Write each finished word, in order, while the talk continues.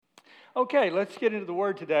Okay, let's get into the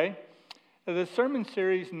Word today. The sermon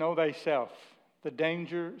series, Know Thyself, the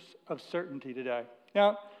dangers of certainty today.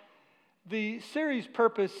 Now, the series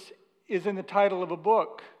purpose is in the title of a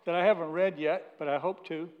book that I haven't read yet, but I hope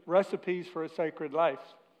to, Recipes for a Sacred Life.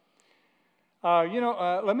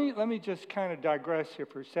 Let me just kind of digress here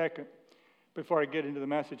for a second before I get into the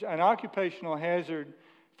message. An occupational hazard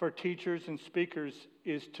for teachers and speakers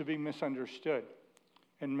is to be misunderstood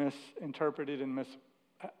and misinterpreted and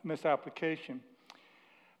misapplication.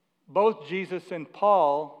 Both Jesus and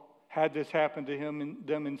Paul had this happen to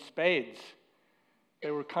them in spades.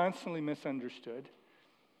 They were constantly misunderstood.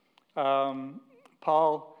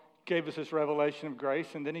 Paul gave us this revelation of grace,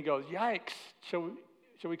 and then he goes, yikes, shall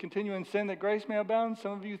we continue in sin that grace may abound?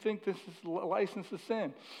 Some of you think this is a license to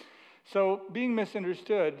sin. So being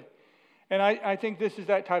misunderstood, and I think this is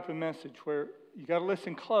that type of message where you got to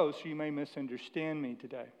listen close or you may misunderstand me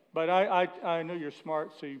today. But I know you're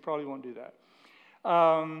smart, so you probably won't do that.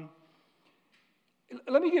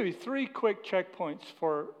 Let me give you 3 quick checkpoints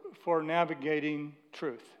for navigating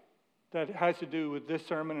truth that has to do with this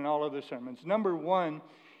sermon and all other sermons. Number 1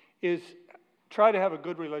 is try to have a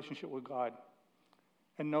good relationship with God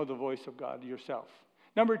and know the voice of God yourself.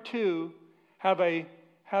 Number 2, have a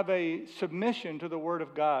submission to the Word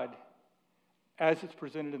of God as it's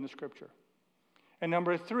presented in the Scripture. And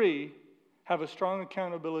number 3, have a strong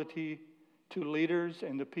accountability to leaders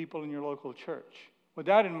and the people in your local church. With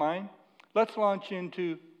that in mind, let's launch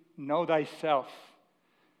into Know Thyself,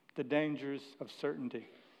 the dangers of certainty.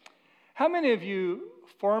 How many of you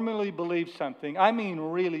formally believed something? I mean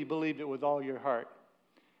really believed it with all your heart.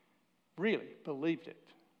 Really believed it,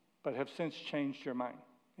 but have since changed your mind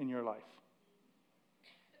in your life?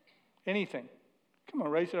 Anything? Come on,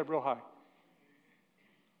 raise it up real high.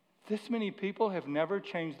 This many people have never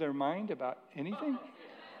changed their mind about anything?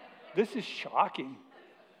 This is shocking.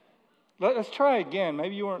 Let's try again.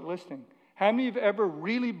 Maybe you weren't listening. How many of you have ever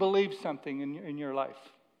really believed something in your life?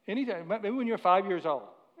 Anytime, maybe when you're 5 years old,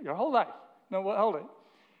 your whole life. No, hold it.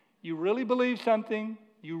 You really believed something,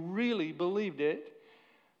 you really believed it,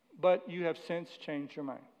 but you have since changed your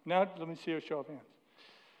mind. Now, let me see a show of hands.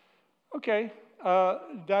 Okay,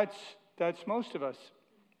 that's most of us.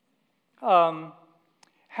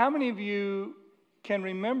 How many of you can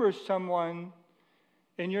remember someone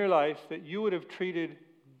in your life that you would have treated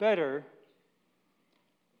better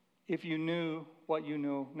if you knew what you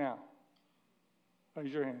know now?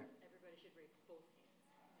 Raise your hand. Everybody should raise both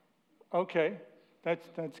hands. Okay,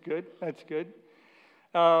 that's good. That's good.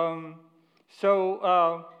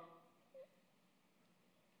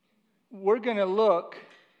 We're going to look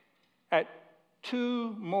at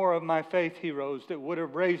 2 more of my faith heroes that would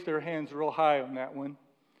have raised their hands real high on that one.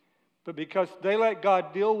 But because they let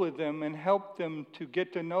God deal with them and help them to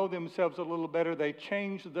get to know themselves a little better, they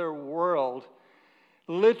changed their world.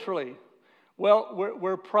 Literally. Well,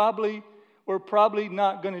 we're probably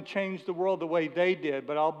not going to change the world the way they did,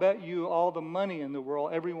 but I'll bet you all the money in the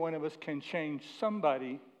world, every one of us can change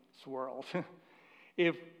somebody's world.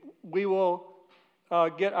 If we will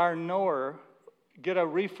get a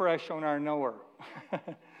refresh on our knower.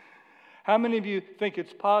 How many of you think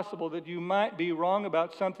it's possible that you might be wrong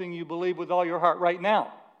about something you believe with all your heart right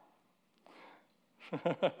now?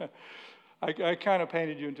 I kind of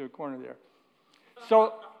painted you into a corner there.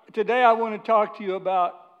 So today I want to talk to you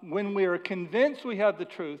about when we are convinced we have the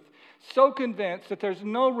truth, so convinced that there's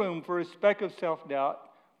no room for a speck of self-doubt,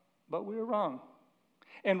 but we're wrong.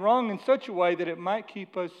 And wrong in such a way that it might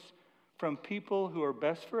keep us from people who are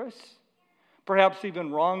best for us. Perhaps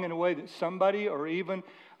even wrong in a way that somebody or even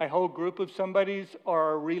a whole group of somebodies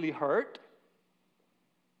are really hurt.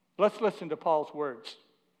 Let's listen to Paul's words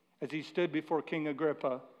as he stood before King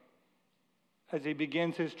Agrippa as he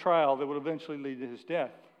begins his trial that will eventually lead to his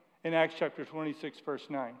death. In Acts chapter 26, verse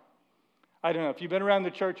 9. I don't know, if you've been around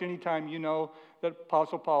the church anytime, you know that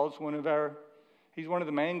Apostle Paul is he's one of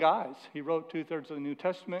the main guys. He wrote 2/3 of the New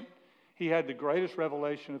Testament. He had the greatest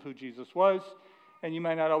revelation of who Jesus was. And you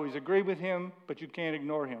may not always agree with him, but you can't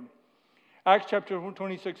ignore him. Acts chapter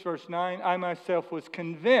 26, verse 9, I myself was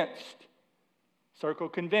convinced, circle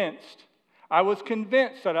convinced, I was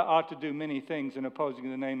convinced that I ought to do many things in opposing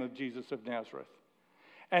the name of Jesus of Nazareth.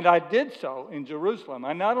 And I did so in Jerusalem.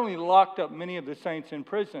 I not only locked up many of the saints in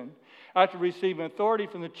prison after receiving authority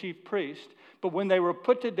from the chief priest, but when they were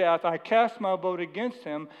put to death, I cast my vote against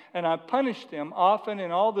them, and I punished them often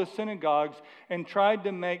in all the synagogues and tried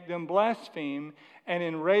to make them blaspheme, and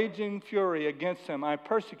in raging fury against them, I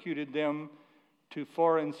persecuted them to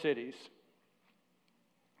foreign cities.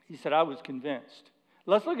 He said, I was convinced.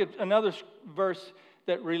 Let's look at another verse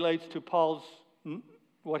that relates to Paul's,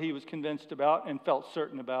 what he was convinced about and felt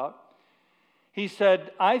certain about. He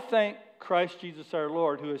said, I thank Christ Jesus our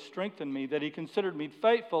Lord, who has strengthened me, that he considered me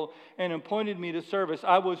faithful and appointed me to service.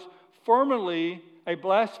 I was formerly a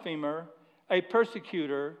blasphemer, a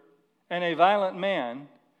persecutor, and a violent man,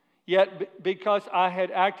 yet because I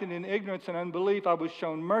had acted in ignorance and unbelief, I was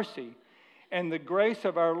shown mercy. And the grace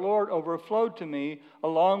of our Lord overflowed to me,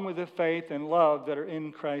 along with the faith and love that are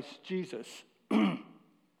in Christ Jesus.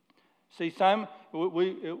 See,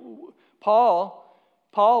 Paul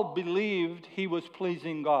believed he was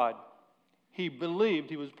pleasing God. He believed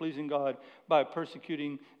he was pleasing God by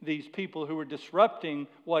persecuting these people who were disrupting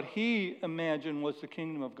what he imagined was the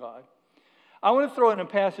kingdom of God. I want to throw in a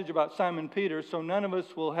passage about Simon Peter so none of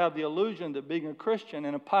us will have the illusion that being a Christian,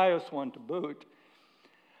 and a pious one to boot,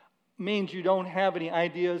 means you don't have any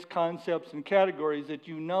ideas, concepts, and categories that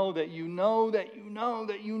you know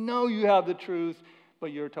you have the truth,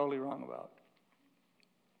 but you're totally wrong about.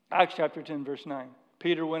 Acts chapter 10, verse 9.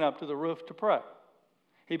 Peter went up to the roof to pray.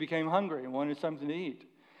 He became hungry and wanted something to eat.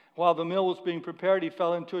 While the meal was being prepared, he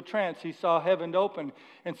fell into a trance. He saw heaven open,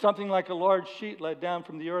 and something like a large sheet let down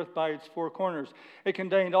from the earth by its four corners. It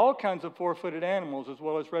contained all kinds of four-footed animals, as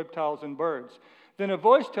well as reptiles and birds. Then a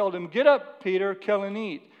voice told him, "Get up, Peter, kill and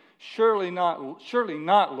eat." Surely not,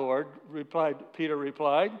 Lord," Peter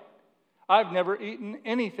replied. "I've never eaten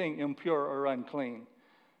anything impure or unclean."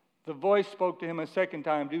 The voice spoke to him a second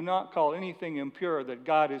time, "Do not call anything impure that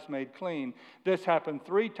God has made clean." This happened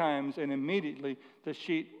 3 times, and immediately the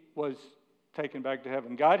sheet was taken back to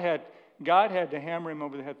heaven. God had to hammer him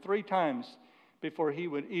over the head 3 times before he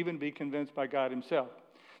would even be convinced by God himself.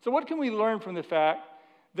 So what can we learn from the fact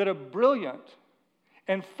that a brilliant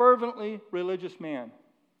and fervently religious man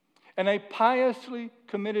and a piously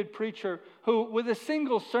committed preacher who, with a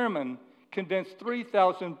single sermon, convinced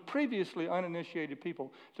 3,000 previously uninitiated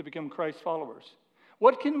people to become Christ followers?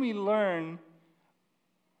 What can we learn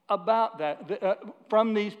about that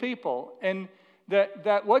from these people? And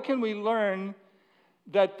that what can we learn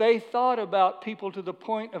that they thought about people to the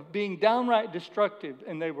point of being downright destructive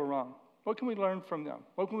and they were wrong? What can we learn from them?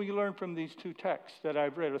 What can we learn from these 2 texts that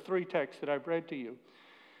I've read, or 3 texts that I've read to you?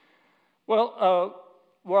 Well,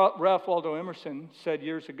 Ralph Waldo Emerson said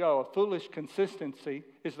years ago, "A foolish consistency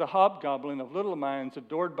is the hobgoblin of little minds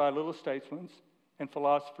adored by little statesmen and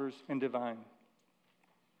philosophers and divine."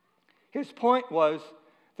 His point was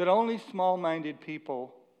that only small-minded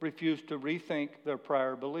people refuse to rethink their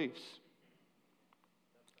prior beliefs.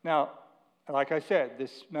 Now, like I said,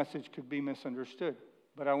 this message could be misunderstood,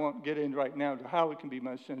 but I won't get in right now to how it can be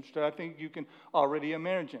misunderstood. I think you can already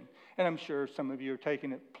imagine, and I'm sure some of you are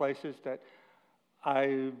taking it places that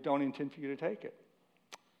I don't intend for you to take it.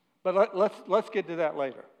 But let's get to that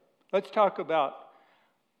later. Let's talk about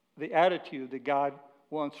the attitude that God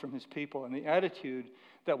wants from his people, and the attitude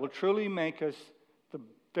that will truly make us the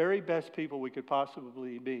very best people we could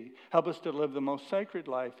possibly be. Help us to live the most sacred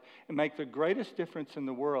life and make the greatest difference in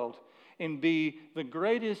the world and be the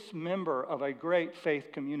greatest member of a great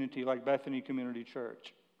faith community like Bethany Community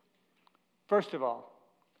Church. First of all,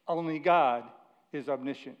 only God is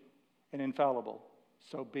omniscient and infallible.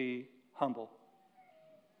 So be humble.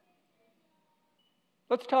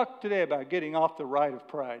 Let's talk today about getting off the ride of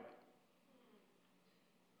pride.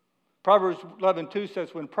 Proverbs 11:2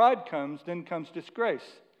 says, "When pride comes, then comes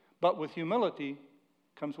disgrace. But with humility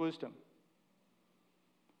comes wisdom."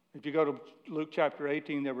 If you go to Luke chapter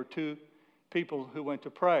 18, there were 2 people who went to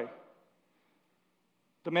pray.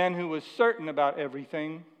 The man who was certain about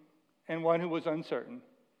everything and one who was uncertain.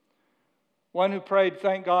 One who prayed,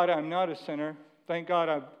 "Thank God I'm not a sinner. Thank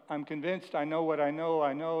God I'm convinced I know what I know,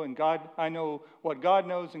 and God, I know what God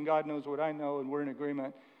knows, and God knows what I know, and we're in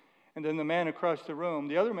agreement." And then the other man across the room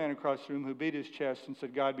who beat his chest and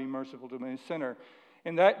said, "God be merciful to me, a sinner."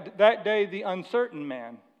 And that day, the uncertain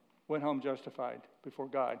man went home justified before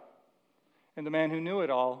God. And the man who knew it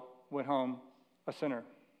all went home a sinner.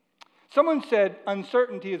 Someone said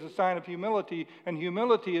uncertainty is a sign of humility, and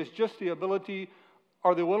humility is just the ability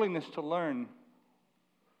or the willingness to learn.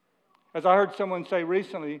 As I heard someone say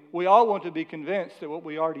recently, we all want to be convinced that what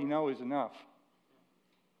we already know is enough.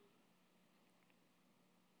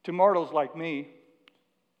 To mortals like me,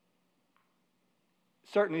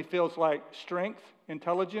 certainty feels like strength,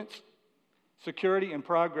 intelligence, security, and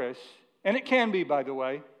progress. And it can be, by the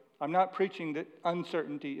way. I'm not preaching that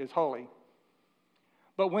uncertainty is holy.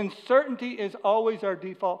 But when certainty is always our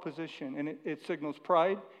default position, and it signals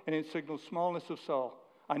pride, and it signals smallness of soul.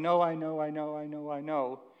 I know,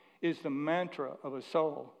 is the mantra of a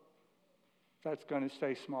soul that's going to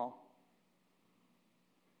stay small.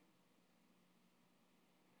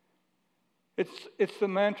 It's the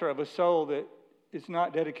mantra of a soul that is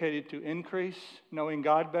not dedicated to increase, knowing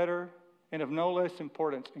God better, and of no less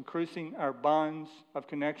importance, increasing our bonds of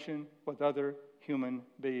connection with other human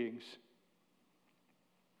beings.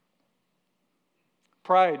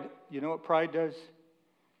 Pride, you know what pride does?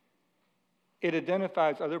 It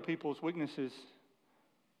identifies other people's weaknesses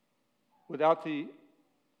without the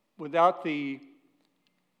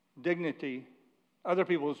dignity, other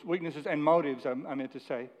people's weaknesses and motives, I meant to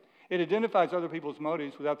say. It identifies other people's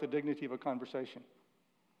motives without the dignity of a conversation.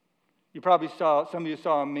 You probably some of you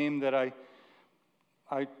saw a meme that I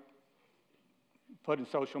put in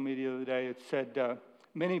social media the other day. It said,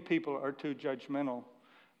 many people are too judgmental.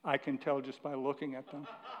 I can tell just by looking at them.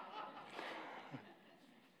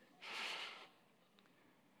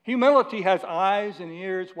 Humility has eyes and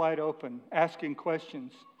ears wide open, asking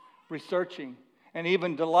questions, researching, and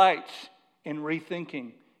even delights in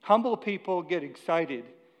rethinking. Humble people get excited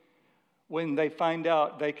when they find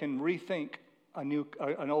out they can rethink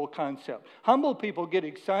an old concept. Humble people get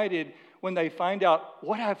excited when they find out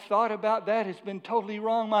what I've thought about that has been totally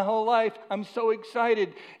wrong my whole life. I'm so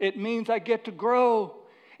excited. It means I get to grow.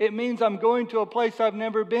 It means I'm going to a place I've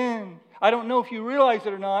never been. I don't know if you realize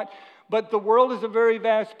it or not, but the world is a very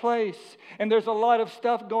vast place, and there's a lot of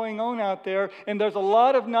stuff going on out there, and there's a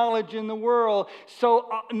lot of knowledge in the world. So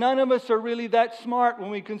none of us are really that smart when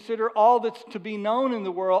we consider all that's to be known in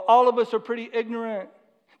the world. All of us are pretty ignorant.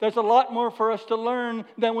 There's a lot more for us to learn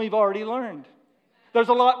than we've already learned. There's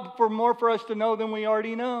a lot more for us to know than we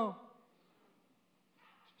already know.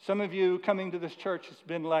 Some of you coming to this church, it's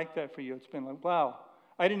been like that for you. It's been like, wow,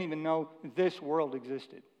 I didn't even know this world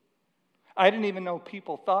existed. I didn't even know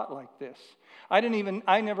people thought like this. I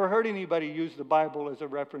never heard anybody use the Bible as a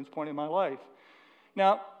reference point in my life.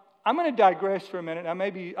 Now, I'm going to digress for a minute. I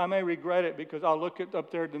may regret it because I'll look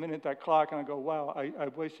up there at the minute that clock and I go, wow,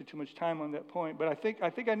 I've wasted too much time on that point. But I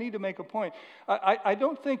think I need to make a point. I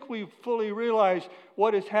don't think we've fully realized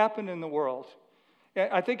what has happened in the world.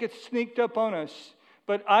 I think it's sneaked up on us.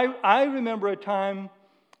 But I remember a time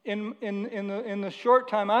in the short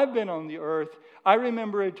time I've been on the earth, I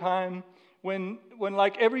remember a time when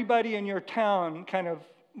like everybody in your town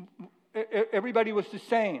everybody was the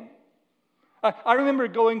same. I remember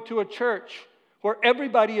going to a church where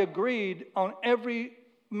everybody agreed on every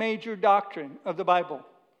major doctrine of the Bible.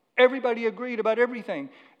 Everybody agreed about everything.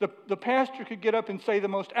 The pastor could get up and say the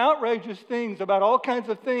most outrageous things about all kinds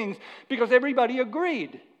of things because everybody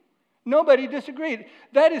agreed. Nobody disagreed.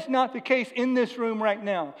 That is not the case in this room right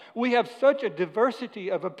now. We have such a diversity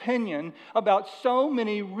of opinion about so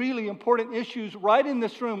many really important issues right in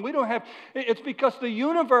this room. It's because the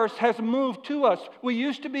universe has moved to us. We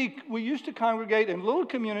used to congregate in little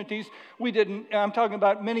communities. I'm talking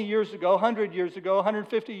about many years ago, 100 years ago,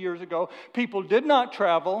 150 years ago. People did not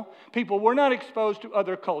travel. People were not exposed to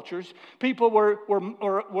other cultures. People were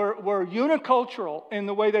unicultural in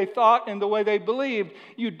the way they thought and the way they believed.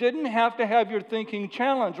 You didn't have to have your thinking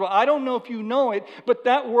challenged. Well, I don't know if you know it, but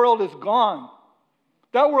that world is gone.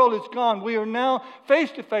 That world is gone. We are now face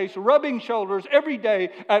to face, rubbing shoulders every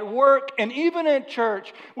day at work and even at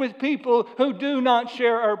church with people who do not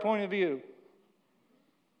share our point of view.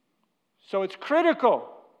 So it's critical.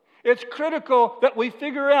 It's critical that we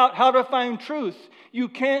figure out how to find truth. You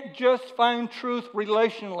can't just find truth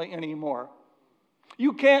relationally anymore.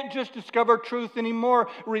 You can't just discover truth anymore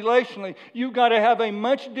relationally. You've got to have a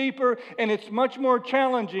much deeper, and it's much more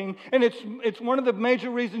challenging, and it's one of the major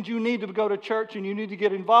reasons you need to go to church and you need to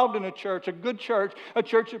get involved in a church, a good church, a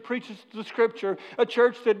church that preaches the Scripture, a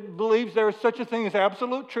church that believes there is such a thing as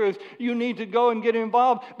absolute truth. You need to go and get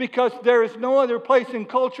involved because there is no other place in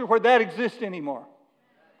culture where that exists anymore.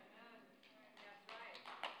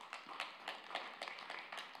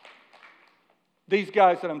 These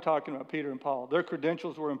guys that I'm talking about, Peter and Paul, their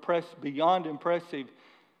credentials were beyond impressive,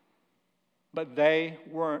 but they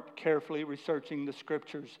weren't carefully researching the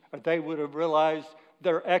Scriptures, or they would have realized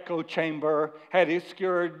their echo chamber had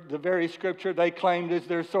obscured the very Scripture they claimed as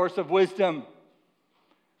their source of wisdom.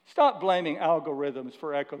 Stop blaming algorithms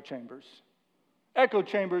for echo chambers. Echo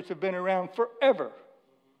chambers have been around forever.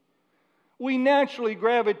 We naturally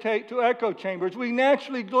gravitate to echo chambers. We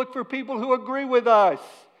naturally look for people who agree with us.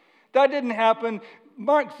 That didn't happen.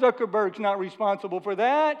 Mark Zuckerberg's not responsible for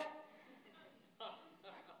that.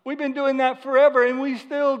 We've been doing that forever, and we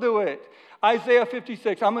still do it. Isaiah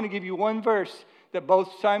 56. I'm going to give you one verse that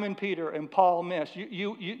both Simon Peter and Paul missed.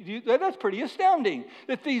 That's pretty astounding.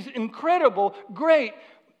 That these incredible, great,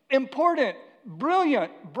 important,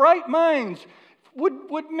 brilliant, bright minds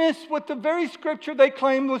would miss what the very Scripture they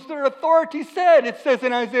claimed was their authority said. It says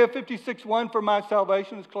in Isaiah 56:1, "For my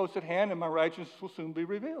salvation is close at hand, and my righteousness will soon be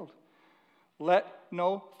revealed. Let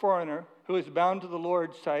no foreigner who is bound to the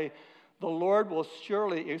Lord say, the Lord will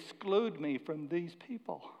surely exclude me from these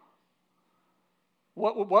people.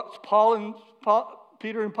 What's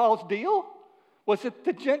Peter and Paul's deal? Was that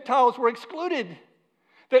the Gentiles were excluded,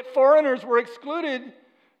 that foreigners were excluded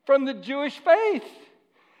from the Jewish faith.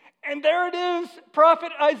 And there it is,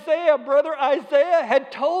 prophet Isaiah, brother Isaiah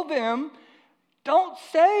had told them, don't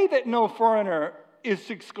say that no foreigner is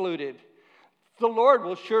excluded. The Lord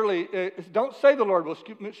will surely, don't say the Lord will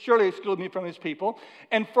surely exclude me from his people.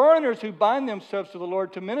 And foreigners who bind themselves to the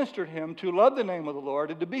Lord to minister to him, to love the name of the Lord,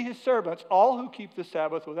 and to be his servants, all who keep the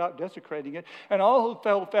Sabbath without desecrating it, and all who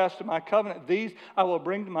hold fast to my covenant, these I will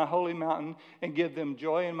bring to my holy mountain and give them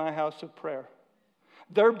joy in my house of prayer.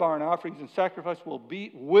 Their burnt offerings and sacrifice will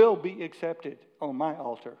be accepted on my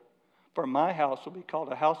altar. For my house will be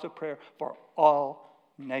called a house of prayer for all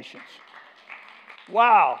nations.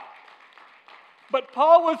 Wow. But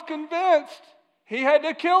Paul was convinced he had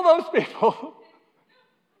to kill those people.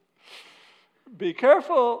 Be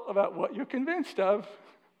careful about what you're convinced of.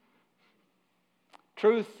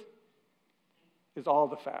 Truth is all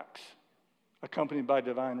the facts, accompanied by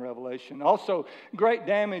divine revelation. Also, great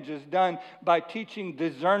damage is done by teaching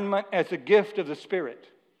discernment as a gift of the Spirit.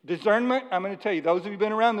 Discernment, I'm going to tell you, those of you who've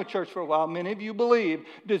been around the church for a while, many of you believe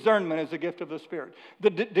discernment is a gift of the Spirit. The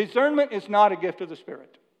discernment is not a gift of the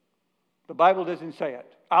Spirit. The Bible doesn't say it.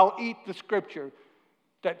 I'll eat the scripture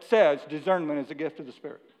that says discernment is a gift of the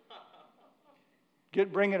Spirit.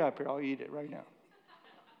 Bring it up here. I'll eat it right now.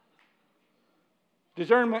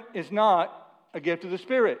 Discernment is not a gift of the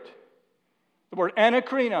Spirit. The word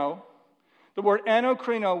anakrino,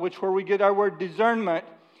 which where we get our word discernment,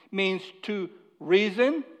 means to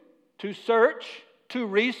reason, to search, to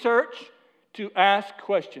research, to ask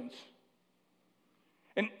questions.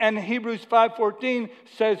 And Hebrews 5:14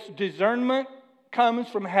 says discernment comes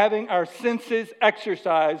from having our senses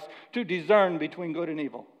exercised to discern between good and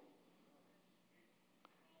evil.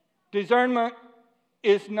 Discernment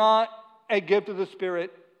is not a gift of the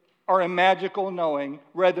Spirit or a magical knowing.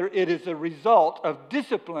 Rather, it is a result of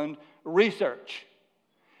disciplined research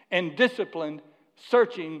and disciplined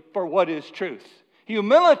searching for what is truth.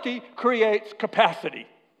 Humility creates capacity.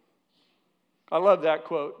 I love that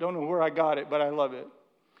quote. Don't know where I got it, but I love it.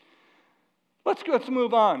 Let's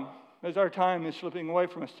move on as our time is slipping away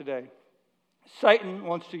from us today. Satan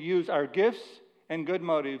wants to use our gifts and good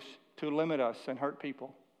motives to limit us and hurt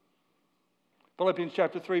people. Philippians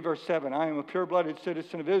chapter 3, verse 7. I am a pure-blooded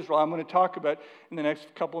citizen of Israel. I'm going to talk about in the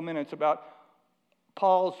next couple of minutes about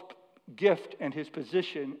Paul's gift and his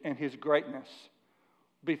position and his greatness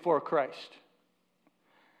before Christ.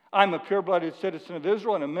 I'm a pure-blooded citizen of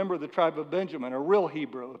Israel and a member of the tribe of Benjamin, a real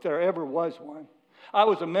Hebrew, if there ever was one. I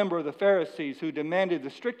was a member of the Pharisees who demanded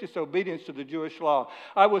the strictest obedience to the Jewish law.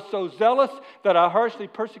 I was so zealous that I harshly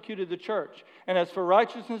persecuted the church. And as for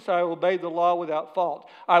righteousness, I obeyed the law without fault.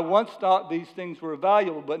 I once thought these things were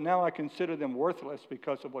valuable, but now I consider them worthless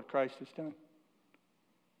because of what Christ has done.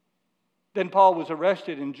 Then Paul was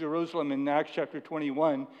arrested in Jerusalem in Acts chapter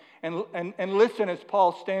 21. And listen as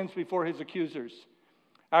Paul stands before his accusers.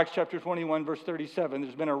 Acts chapter 21, verse 37.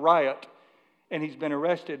 There's been a riot, and he's been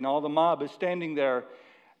arrested, and all the mob is standing there.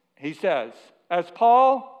 He says, as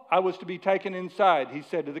Paul, I was to be taken inside, he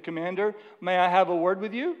said to the commander, may I have a word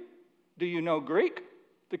with you? Do you know Greek?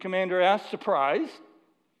 The commander asked, surprised.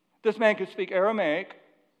 This man could speak Aramaic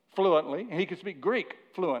fluently, and he could speak Greek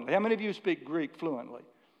fluently. How many of you speak Greek fluently?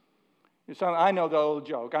 So I know the old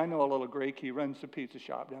joke. I know a little Greek. He runs the pizza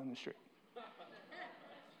shop down the street.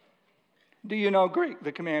 Do you know Greek?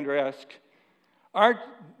 The commander asked. Aren't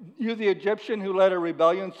you the Egyptian who led a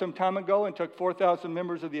rebellion some time ago and took 4,000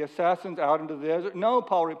 members of the assassins out into the desert? No,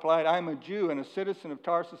 Paul replied, I am a Jew and a citizen of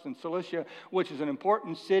Tarsus in Cilicia, which is an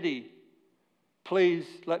important city. Please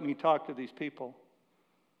let me talk to these people.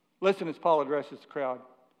 Listen as Paul addresses the crowd.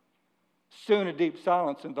 Soon a deep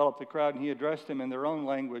silence enveloped the crowd, and he addressed them in their own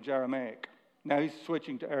language, Aramaic. Now he's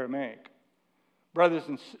switching to Aramaic. Brothers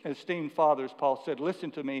and esteemed fathers, Paul said,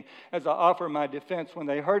 listen to me as I offer my defense. When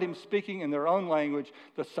they heard him speaking in their own language,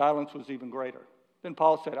 the silence was even greater. Then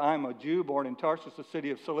Paul said, I am a Jew born in Tarsus, the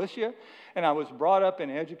city of Cilicia, and I was brought up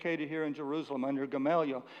and educated here in Jerusalem under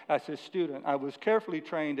Gamaliel as his student. I was carefully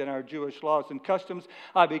trained in our Jewish laws and customs.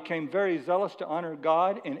 I became very zealous to honor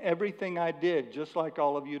God in everything I did, just like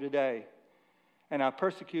all of you today. And I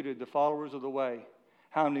persecuted the followers of the way,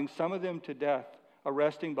 hounding some of them to death,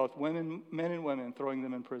 arresting both men and women, throwing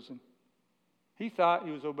them in prison. He thought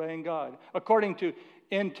he was obeying God. According to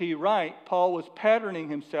N.T. Wright, Paul was patterning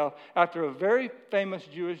himself after a very famous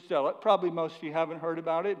Jewish zealot. Probably most of you haven't heard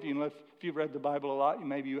about it. If you've read the Bible a lot,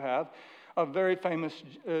 maybe you have. A very famous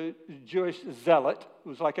Jewish zealot who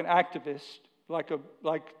was like an activist, like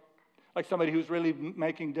like somebody who's really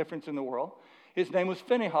making difference in the world. His name was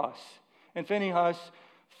Phinehas. And Phinehas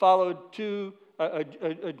followed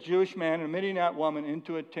a Jewish man and a Midianite woman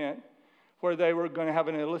into a tent where they were going to have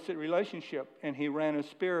an illicit relationship. And he ran a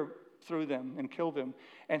spear through them and killed them.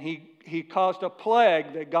 And he caused a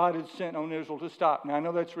plague that God had sent on Israel to stop. Now, I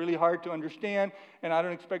know that's really hard to understand, and I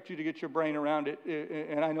don't expect you to get your brain around it.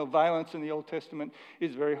 And I know violence in the Old Testament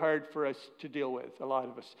is very hard for us to deal with, a lot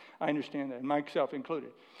of us. I understand that, and myself included.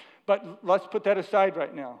 But let's put that aside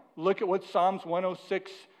right now. Look at what Psalms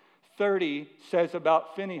 106:30 says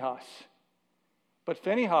about Phinehas. But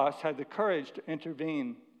Phinehas had the courage to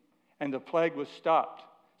intervene, and the plague was stopped.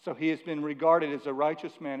 So he has been regarded as a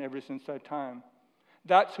righteous man ever since that time.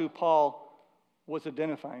 That's who Paul was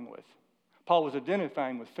identifying with. Paul was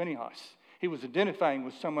identifying with Phinehas. He was identifying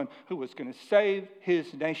with someone who was going to save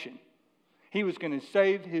his nation. He was going to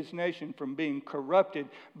save his nation from being corrupted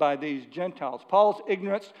by these Gentiles. Paul's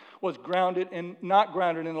ignorance was not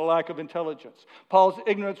grounded in a lack of intelligence. Paul's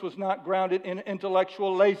ignorance was not grounded in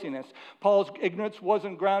intellectual laziness. Paul's ignorance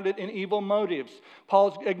wasn't grounded in evil motives.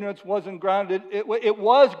 Paul's ignorance wasn't grounded, it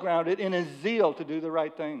was grounded in a zeal to do the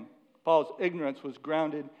right thing. Paul's ignorance was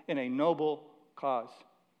grounded in a noble cause.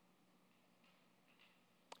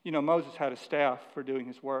 You know, Moses had a staff for doing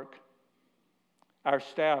his work. Our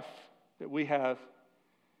staff that we have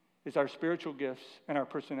is our spiritual gifts and our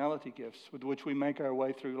personality gifts with which we make our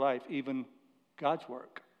way through life, even God's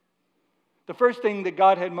work. The first thing that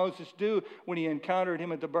God had Moses do when he encountered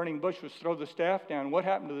him at the burning bush was throw the staff down. What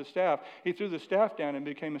happened to the staff? He threw the staff down and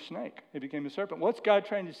became a snake. It became a serpent. What's God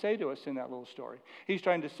trying to say to us in that little story? He's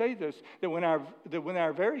trying to say this, that when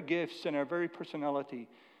our very gifts and our very personality,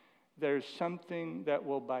 there's something that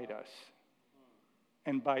will bite us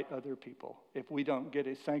and bite other people if we don't get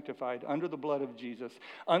it sanctified under the blood of Jesus,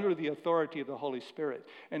 under the authority of the Holy Spirit,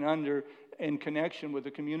 and in connection with the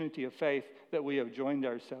community of faith that we have joined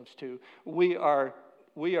ourselves to. We're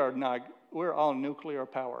all nuclear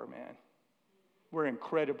power, man. We're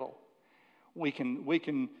incredible. We can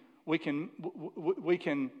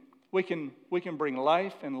bring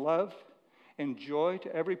life and love and joy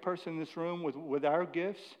to every person in this room with our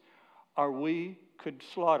gifts, or we could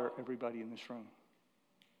slaughter everybody in this room.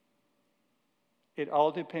 It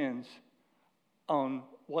all depends on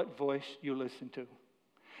what voice you listen to.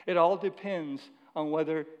 It all depends on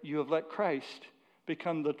whether you have let Christ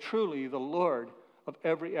become truly the Lord of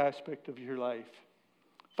every aspect of your life.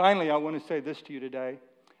 Finally, I want to say this to you today.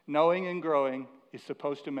 Knowing and growing is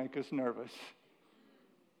supposed to make us nervous,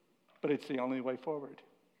 but it's the only way forward.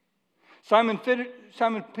 Simon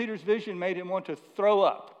Peter's vision made him want to throw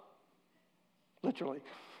up, literally.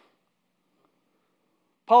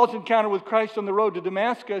 Paul's encounter with Christ on the road to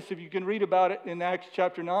Damascus, if you can read about it in Acts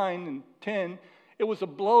chapter 9 and 10, it was a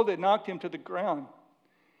blow that knocked him to the ground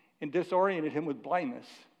and disoriented him with blindness.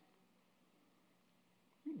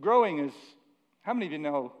 How many of you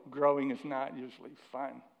know growing is not usually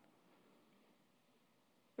fun?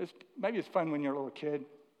 Maybe it's fun when you're a little kid,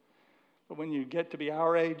 but when you get to be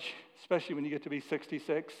our age, especially when you get to be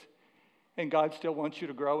 66, and God still wants you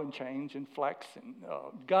to grow and change and flex, and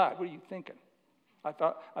God, what are you thinking? I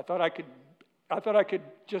thought I could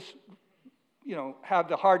just, have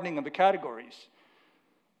the hardening of the categories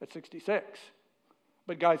at 66.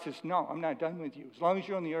 But God says, no, I'm not done with you. As long as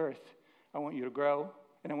you're on the earth, I want you to grow,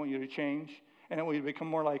 and I want you to change, and I want you to become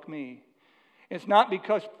more like me. It's not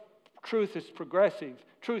because truth is progressive.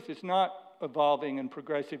 Truth is not evolving and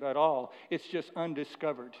progressive at all. It's just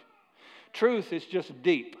undiscovered. Truth is just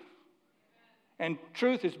deep. And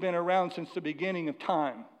truth has been around since the beginning of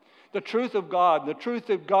time. The truth of God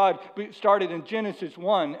started in Genesis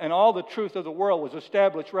 1, and all the truth of the world was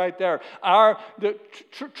established right there.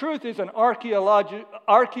 Truth is an archaeological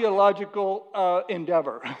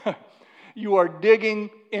endeavor. You are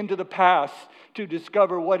digging into the past to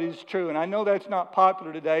discover what is true. And I know that's not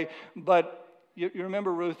popular today, but you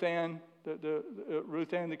remember Ruth Ann,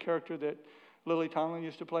 Ruth Ann, the character that Lily Tomlin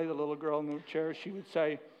used to play, the little girl in the chair. She would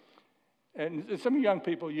say, and some young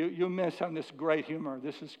people, you miss on this great humor.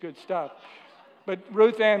 This is good stuff. But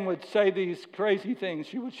Ruth Ann would say these crazy things.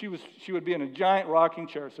 She would be in a giant rocking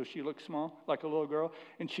chair, so she looked small, like a little girl.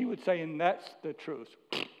 And she would say, and that's the truth.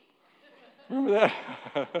 Remember that?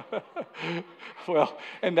 Well,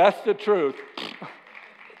 and that's the truth.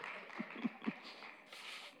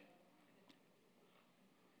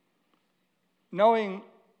 Knowing,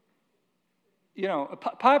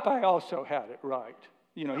 Popeye also had it right.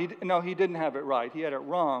 He didn't have it right. He had it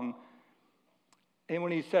wrong. And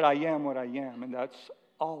when he said, I am what I am, and that's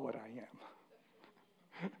all what I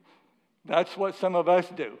am. That's what some of us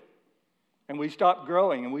do. And we stop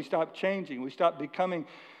growing, and we stop changing. We stop becoming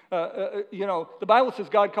The Bible says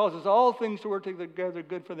God causes all things to work together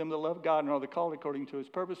good for them that love God and are the called according to his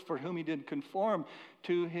purpose, for whom he did conform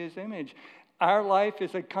to his image. Our life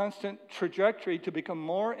is a constant trajectory to become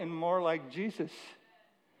more and more like Jesus,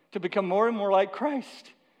 to become more and more like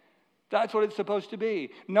Christ. That's what it's supposed to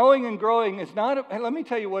be. Knowing and growing is not, let me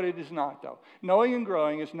tell you what it is not, though. Knowing and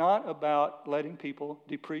growing is not about letting people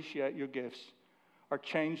depreciate your gifts or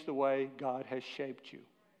change the way God has shaped you.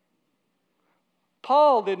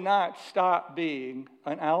 Paul did not stop being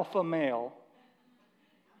an alpha male,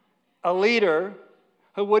 a leader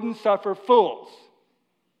who wouldn't suffer fools.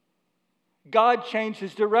 God changed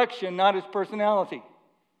his direction, not his personality.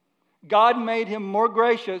 God made him more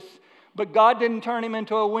gracious, but God didn't turn him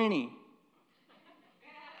into a weenie.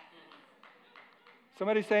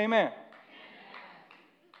 Somebody say amen.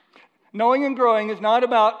 Knowing and growing is not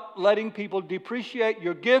about letting people depreciate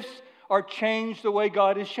your gifts or change the way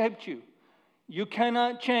God has shaped you. You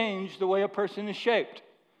cannot change the way a person is shaped.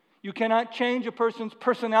 You cannot change a person's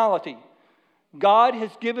personality. God has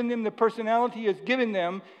given them the personality He has given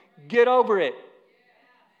them. Get over it.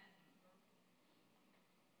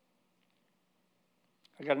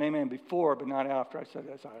 I got an amen before, but not after I said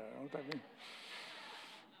this. I don't know what that means.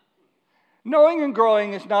 Knowing and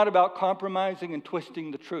growing is not about compromising and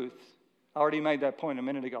twisting the truth. I already made that point a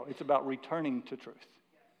minute ago. It's about returning to truth.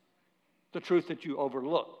 The truth that you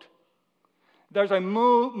overlooked. There's a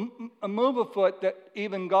move afoot that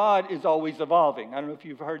even God is always evolving. I don't know if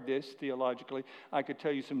you've heard this theologically. I could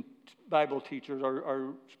tell you some Bible teachers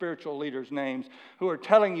or spiritual leaders' names who are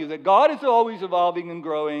telling you that God is always evolving and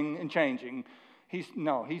growing and changing. He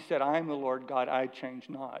said, I am the Lord God, I change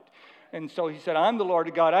not. And so he said, I'm the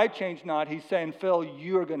Lord God, I change not. He's saying, Phil,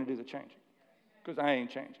 you're going to do the changing because I ain't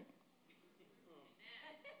changing.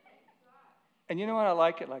 And you know what? I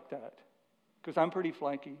like it like that because I'm pretty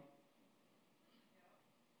flaky.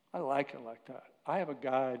 I like it like that. I have a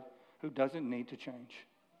God who doesn't need to change.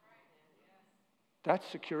 That's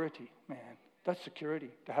security, man. That's security,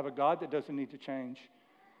 to have a God that doesn't need to change.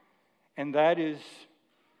 And that is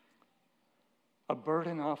a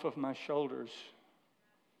burden off of my shoulders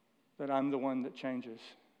that I'm the one that changes.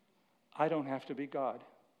 I don't have to be God.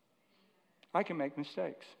 I can make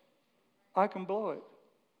mistakes. I can blow it.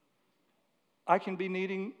 I can be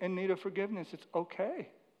in need of forgiveness. It's okay.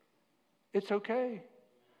 It's okay.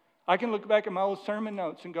 I can look back at my old sermon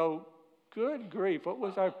notes and go, good grief, what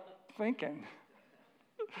was I thinking?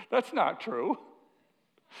 That's not true.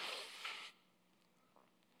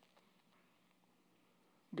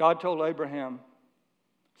 God told Abraham,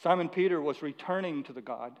 Simon Peter was returning to the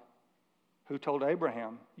God who told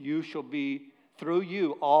Abraham, through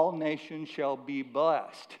you, all nations shall be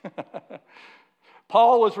blessed.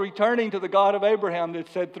 Paul was returning to the God of Abraham that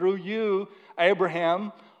said, through you,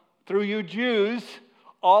 Abraham, through you Jews,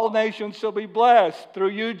 all nations shall be blessed. Through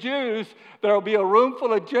you Jews, there will be a room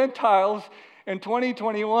full of Gentiles in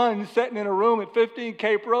 2021 sitting in a room at 15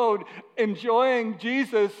 Cape Road enjoying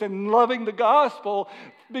Jesus and loving the gospel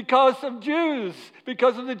because of Jews,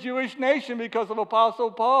 because of the Jewish nation, because of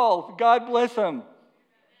Apostle Paul. God bless him.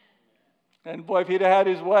 And boy, if he'd have had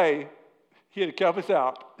his way, he'd have kept us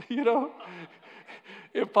out,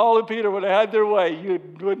 If Paul and Peter would have had their way, you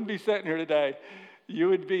wouldn't be sitting here today. You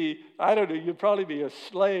would be, you'd probably be a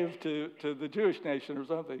slave to the Jewish nation or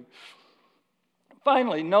something.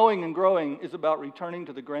 Finally, knowing and growing is about returning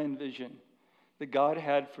to the grand vision that God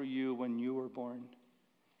had for you when you were born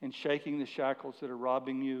and shaking the shackles that are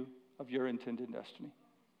robbing you of your intended destiny.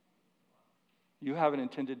 You have an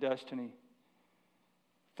intended destiny.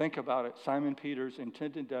 Think about it. Simon Peter's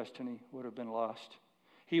intended destiny would have been lost.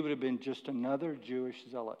 He would have been just another Jewish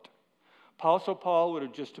zealot. Apostle Paul would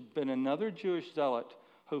have just been another Jewish zealot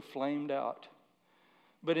who flamed out.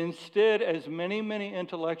 But instead, as many, many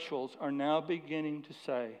intellectuals are now beginning to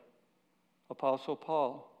say, Apostle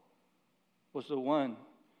Paul was the one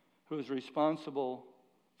who is responsible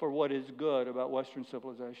for what is good about Western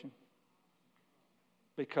civilization.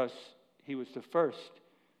 Because he was the first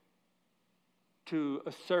to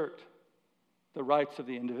assert the rights of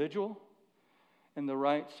the individual and the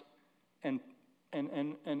rights and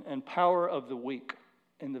power of the weak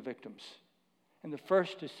and the victims. And the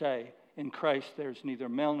first to say, in Christ there's neither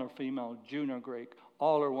male nor female, Jew nor Greek.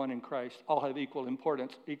 All are one in Christ. All have equal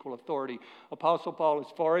importance, equal authority. Apostle Paul,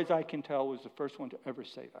 as far as I can tell, was the first one to ever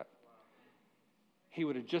say that. He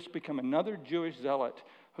would have just become another Jewish zealot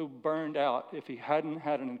who burned out if he hadn't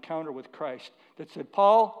had an encounter with Christ that said,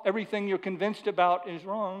 Paul, everything you're convinced about is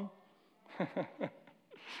wrong.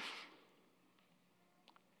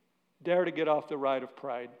 Dare to get off the ride of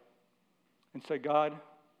pride and say, God,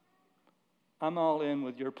 I'm all in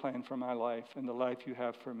with your plan for my life and the life you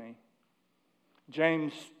have for me.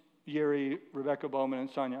 James Yeary, Rebecca Bowman, and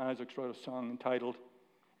Sonia Isaacs wrote a song entitled,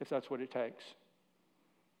 If That's What It Takes.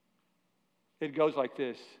 It goes like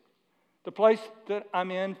this. The place that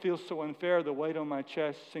I'm in feels so unfair. The weight on my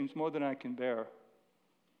chest seems more than I can bear.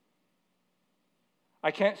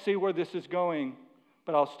 I can't see where this is going,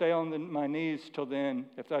 but I'll stay on my knees till then,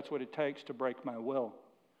 if that's what it takes to break my will.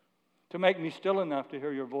 To make me still enough to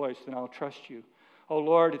hear your voice, then I'll trust you. Oh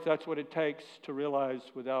Lord, if that's what it takes to realize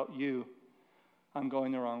without you, I'm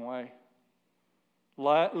going the wrong way.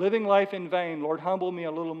 Living life in vain, Lord, humble me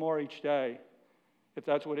a little more each day, if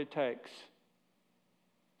that's what it takes.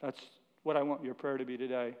 That's what I want your prayer to be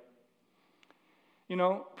today. You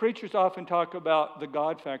know, preachers often talk about the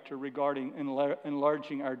God factor regarding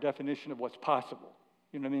enlarging our definition of what's possible.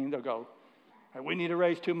 You know what I mean? They'll go, hey, we need to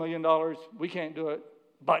raise $2 million. We can't do it,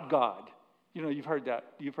 but God. You know, you've heard that.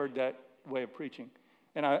 You've heard that way of preaching.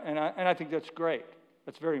 And I think that's great.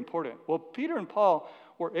 That's very important. Well, Peter and Paul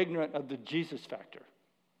were ignorant of the Jesus factor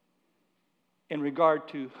in regard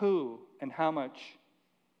to who and how much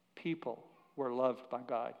people were loved by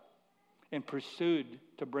God and pursued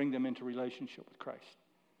to bring them into relationship with Christ.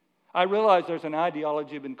 I realize there's an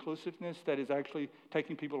ideology of inclusiveness that is actually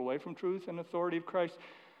taking people away from truth and authority of Christ.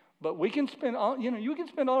 But we can spend you can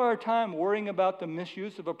spend all our time worrying about the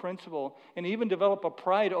misuse of a principle and even develop a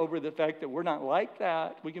pride over the fact that we're not like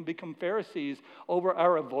that. We can become Pharisees over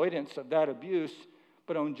our avoidance of that abuse.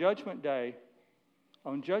 But on Judgment Day,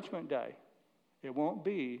 it won't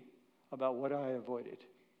be about what I avoided.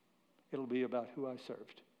 It'll be about who I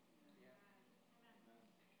served.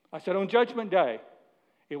 I said on Judgment Day,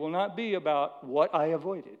 it will not be about what I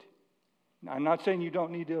avoided. Now, I'm not saying you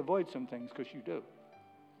don't need to avoid some things, because you do.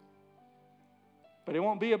 But it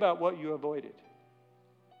won't be about what you avoided.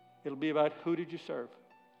 It'll be about who did you serve?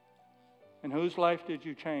 And whose life did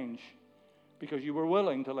you change? Because you were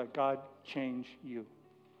willing to let God change you.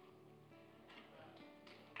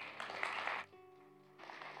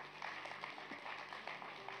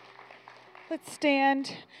 Let's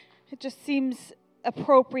stand. It just seems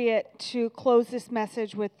appropriate to close this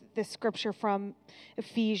message with this scripture from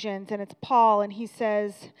Ephesians, and it's Paul, and he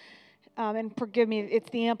says, and forgive me,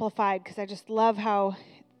 it's the Amplified, because I just love how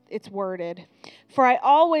it's worded. For I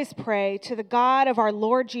always pray to the God of our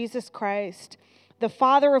Lord Jesus Christ, the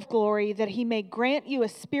Father of glory, that he may grant you a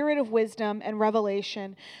spirit of wisdom and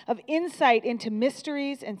revelation, of insight into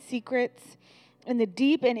mysteries and secrets, and the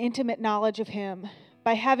deep and intimate knowledge of him,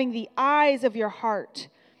 by having the eyes of your heart.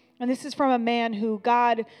 And this is from a man who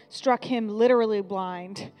God struck him literally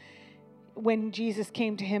blind when Jesus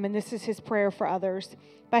came to him, and this is his prayer for others.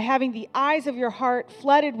 By having the eyes of your heart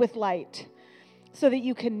flooded with light, so that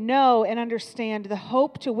you can know and understand the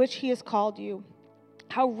hope to which he has called you,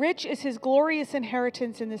 how rich is his glorious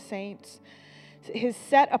inheritance in the saints, his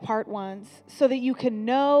set-apart ones, so that you can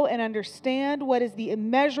know and understand what is the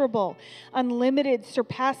immeasurable, unlimited,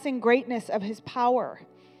 surpassing greatness of his power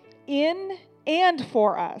in and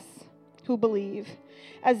for us who believe,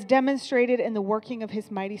 as demonstrated in the working of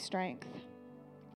his mighty strength.